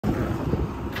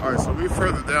All right, so we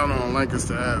further down on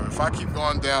Lancaster Ave. If I keep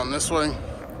going down this way,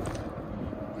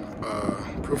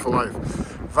 proof of life.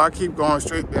 If I keep going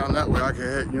straight down that way, I can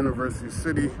hit University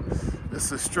City.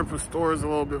 It's a strip of stores a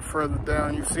little bit further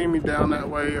down. You see me down that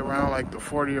way around like the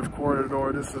 40th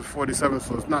corridor. This is 47,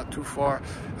 so it's not too far.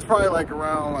 It's probably like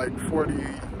around like 40,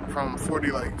 from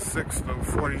 40 like 6 to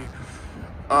 40,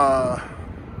 all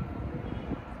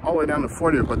the way down to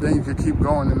 40th. But then you could keep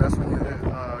going, and that's when you hit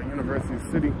University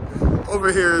City.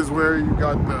 Over here is where you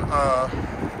got the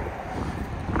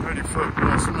 30-foot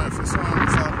Will Smith. It's on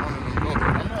inside one of them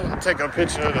buildings. I'm gonna take a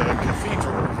picture of the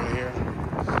cathedral over here.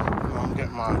 I'm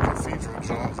getting my cathedral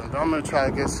joints, and I'm gonna try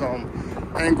to get some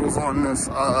angles on this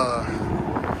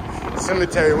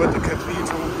cemetery with the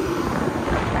cathedral.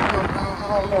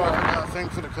 I don't know. I got a thing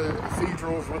for the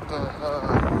cathedrals with the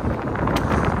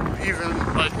even,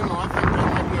 but you know, I think that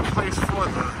might be a place for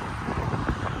the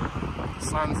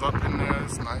sun's up in there.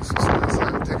 It's nice. It's nice.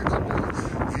 I can take a couple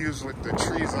of views with the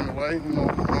trees on the way. You know,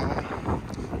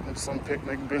 and some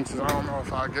picnic benches. I don't know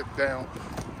if I get down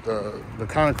the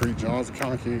concrete joints. The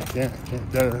concrete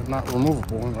can't they're not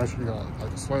removable unless you got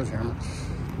like a sledgehammer.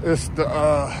 It's the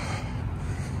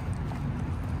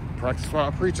practice what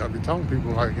I preach. I be telling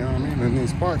people, like, you know what I mean, in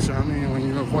these parks, you know what I mean, when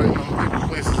you avoid them people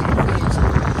places and things.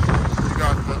 You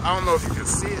got the, I don't know if you can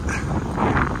see it,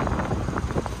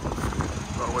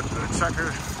 but with the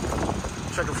checker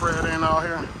Fred ain't out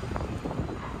here.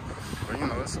 But you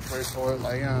know, it's a place for it,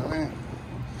 like, you know what I mean?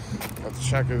 Got the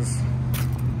checkers,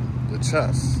 the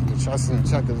chess and the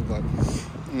checkers, but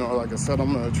you know, like I said,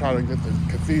 I'm gonna try to get the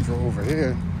cathedral over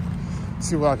here,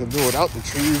 see what I can do without the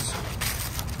trees.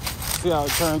 See how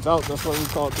it turns out. That's what we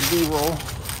call it, the B-roll.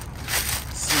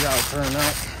 See how it turned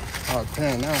out, how it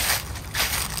panned out.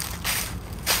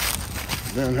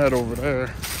 Then head over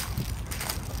there.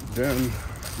 Then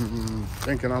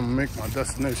thinking I'm gonna make my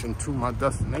destination to my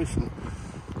destination.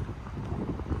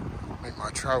 Make my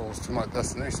travels to my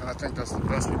destination. I think that's the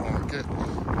best you're gonna get,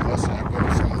 unless I go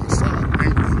to some of the side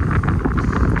angle.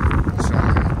 So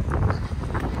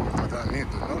I need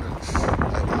to know that.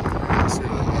 I see the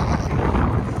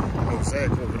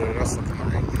mosaic over there. That's looking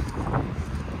like.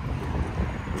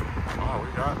 Oh, we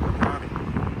got him.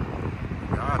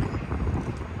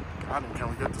 Can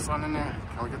we get the sun in there?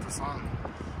 Can we get the sun?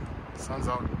 Sun's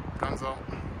out. Guns out.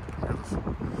 Can we get this?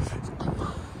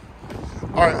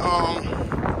 All right.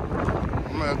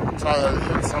 I'm gonna try to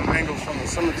hit some angles from the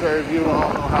cemetery view. I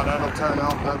don't know how that'll turn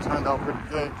out. That turned out pretty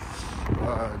good.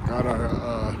 Got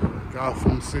our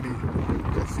Gotham City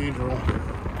Cathedral,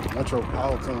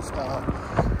 Metropolitan style.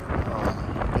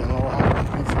 You know how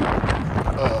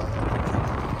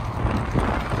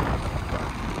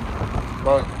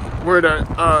but where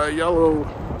that yellow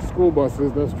school bus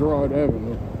is, that's Gerard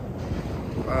Avenue.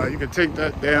 You can take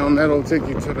that down. That'll take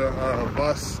you to the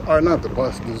bus, or not the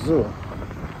bus, the zoo.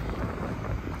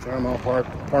 Fairmount Park,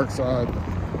 Parkside.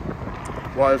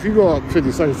 Well, if you go up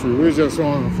 52nd Street, we're just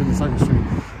on 52nd Street.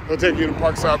 It'll take you to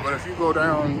Parkside, but if you go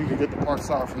down, you can get the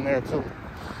Parkside from there too.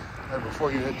 Right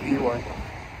before you hit the E-way.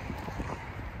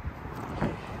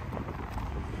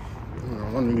 You know,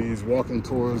 one of these walking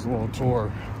tours will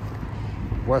tour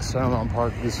West Fairmount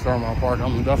Park, East Fairmount Park.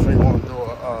 I'm definitely going to do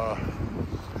a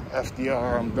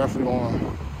FDR. I'm definitely going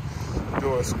to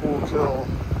do a school kill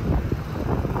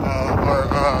or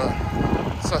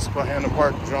Susquehanna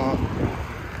Park John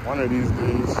one of these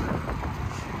days.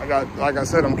 I got, like I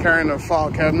said, I'm carrying a file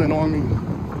cabinet on me.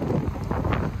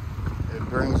 It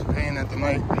brings pain at the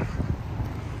night.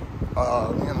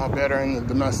 Me and my bed are in the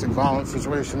domestic violence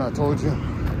situation I told you.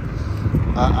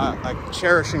 I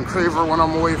cherish and crave her when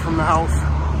I'm away from the house.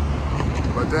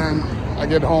 But then I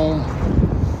get home,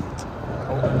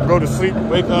 go to sleep,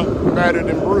 wake up battered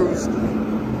and bruised. You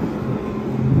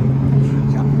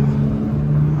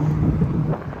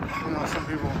know, some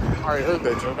people already heard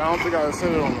that joke. I don't think I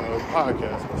said it on the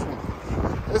podcast.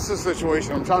 But it's a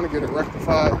situation. I'm trying to get it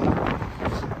rectified. You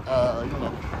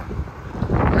know,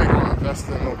 I ain't gonna invest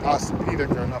in no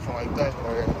Posturepedic or nothing like that,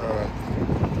 or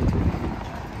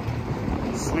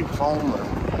sleep foam or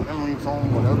memory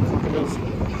foam, whatever it is.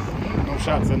 No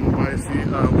shots at nobody. See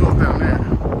Will's down there.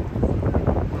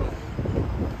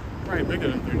 Probably bigger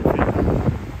than 30 feet.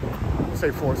 We'll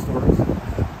say 4 stories.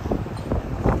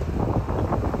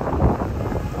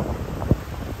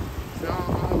 See, I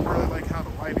don't really like how the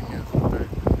lighting is with that.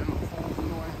 Then the foam's in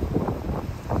the way.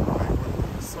 Like with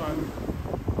the sun.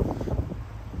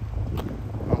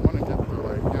 I want to get the,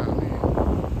 like, you know what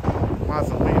I mean,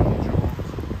 mausoleum joint.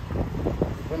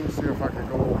 Let me see if I can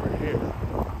go over here.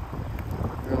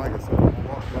 And like I said, I'm gonna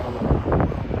walk down the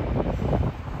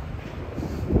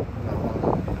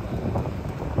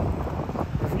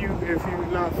if you're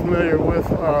not familiar with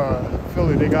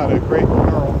Philly, they got a great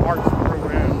mural arts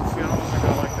program. See, I don't think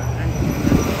I like that angle.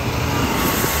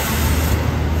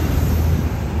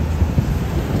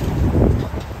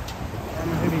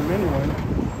 I'm hitting anyway.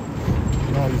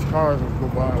 And all these cars will go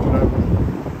by or whatever.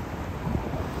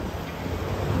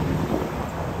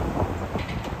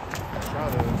 Try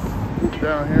to swoop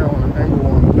down here on an angle,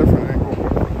 on a different angle,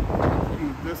 in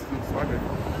the distance, so I can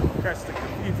catch the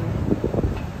cathedral.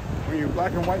 When you're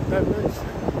black and white that bitch,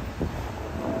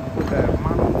 with that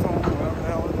monotone, whatever the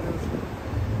hell it is.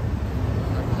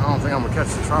 I don't think I'm gonna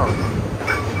catch the trolley.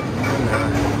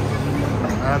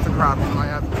 I have to crop him, I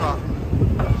have to crop him.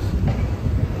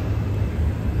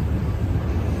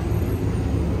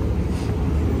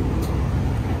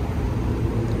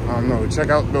 I don't know, check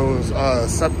out those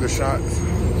scepter shots.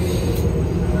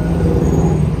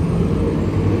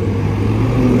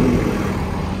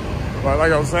 But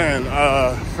like I was saying,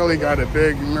 Philly got a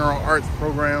big mural arts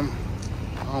program.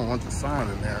 I don't want the sign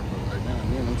in there, but like,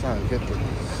 man, I'm trying to get the...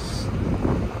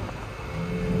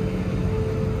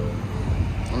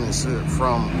 Let me see it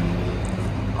from...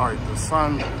 Alright, the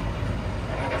sun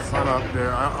up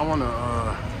there. I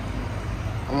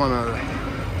wanna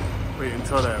wait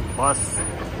until that bus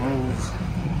moves.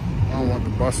 I don't want the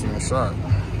bus in the shot.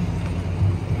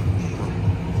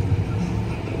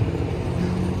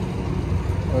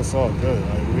 It's all good.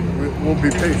 Like, we'll be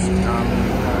patient. You know what I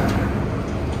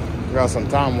mean? We got some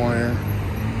time on here.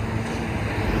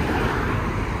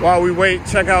 While we wait,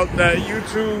 check out that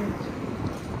YouTube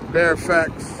Bear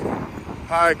Facts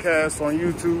podcast on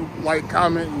YouTube. Like,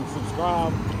 comment, and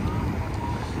subscribe.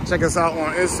 Check us out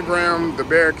on Instagram,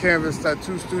 DaBear Canvas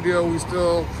Tattoo Studio. We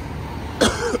still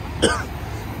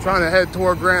trying to head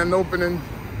toward grand opening.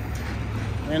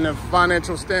 And the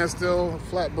financial standstill,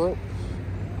 flat broke.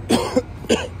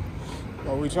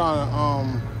 But we trying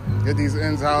to get these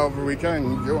ends however we can.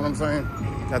 You get what I'm saying?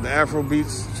 Got the Afro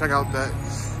beats. Check out that.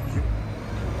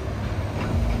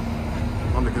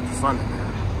 I'm gonna get the sun in there.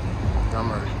 I'm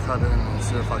gonna cut in and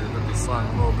see if I can get the sun a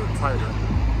little bit tighter.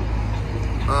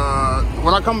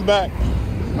 When I come back,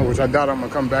 which I doubt I'm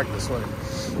gonna come back this way,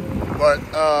 but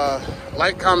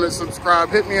like, comment, subscribe.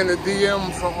 Hit me in the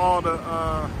DM for all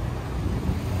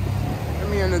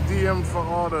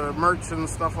the merch and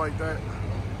stuff like that.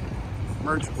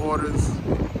 Merch orders.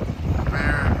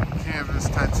 Bear Canvas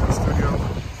Tattoo Studio.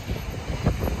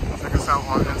 Check us out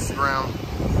on Instagram.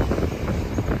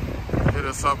 Hit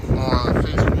us up on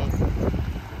Facebook.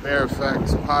 Bear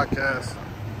Facts Podcast.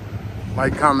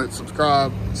 Like, comment,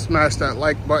 subscribe. Smash that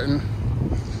like button.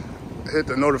 Hit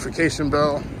the notification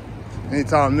bell.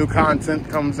 Anytime new content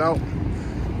comes out,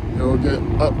 you'll get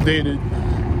updated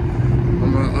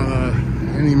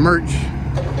on any merch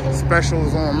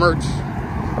specials on merch.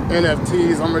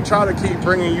 NFTs. I'm gonna try to keep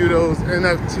bringing you those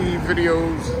NFT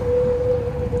videos,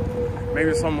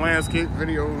 maybe some landscape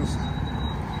videos.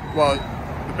 Well,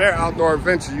 the Bear Outdoor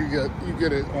Adventure, you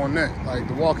get it on that, like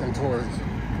the walking tours.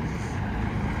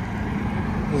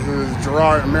 This is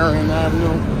Gerard and Marion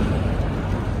Avenue.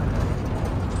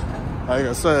 Like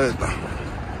I said,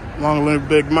 long live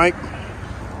Big Mike,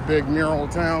 big mural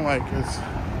town. Like, it's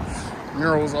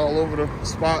murals all over the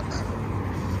spot.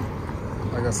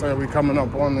 Like I said, we coming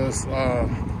up on this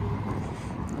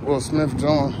Will Smith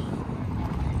joint.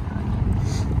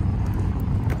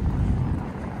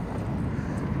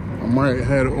 I might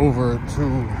head over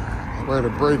to where the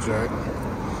bridge at.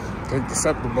 Take the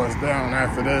scepter bus down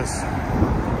after this.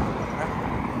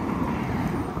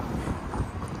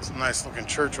 It's a nice looking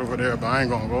church over there, but I ain't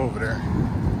gonna go over there.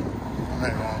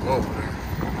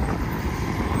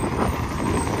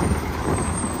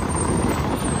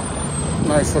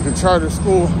 Nice looking charter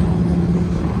school.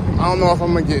 I don't know if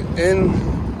I'm gonna get in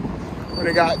where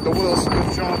they got the Will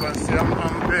Smith joint, but see,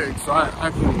 I'm big, so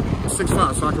I can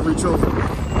 6'5", so I can reach over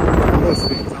those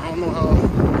things. I don't know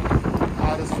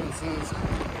how this fence is.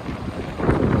 I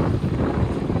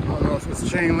don't know if it's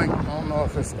chain link. I don't know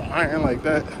if it's the iron like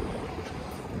that.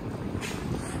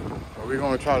 But we're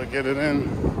gonna try to get it in.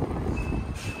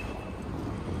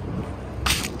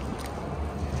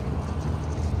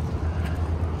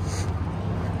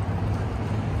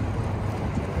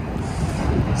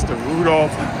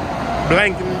 Rudolph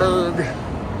Blankenberg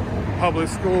Public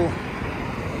School.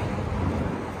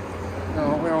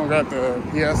 No, we don't got the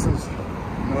yeses.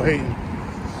 No hating.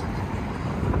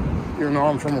 Even though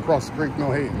I'm from across the creek,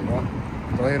 no hating, bro.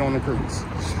 Don't hate on the creeks.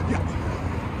 Yeah.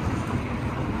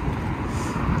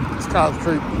 It's College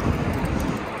Creek.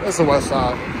 It's the west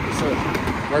side. It's a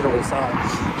regular side.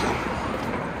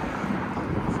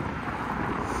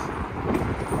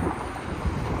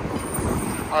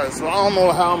 Alright, so I don't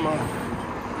know how I'm gonna,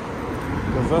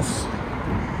 because that's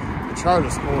the charter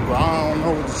school, but I don't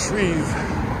know what the trees.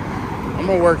 I'm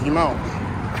gonna work him out.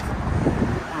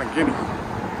 I'm gonna get him.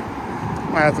 I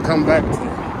might have to come back to him.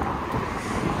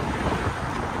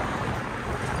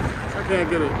 I can't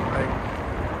get it, like,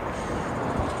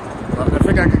 I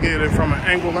think I could get it from an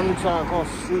angle. Let me try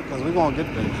across the street, because we're gonna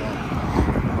get that jump.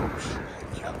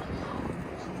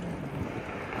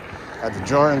 Got the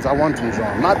Jordans, I want them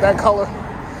Jordans. Not that color.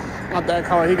 Not that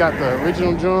color. He got the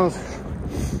original Jordans.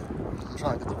 I'm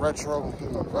trying to get the retro. You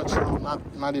know, retro,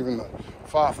 not even the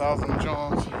 5,000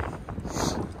 Jordans.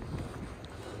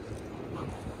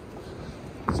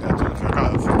 He's got the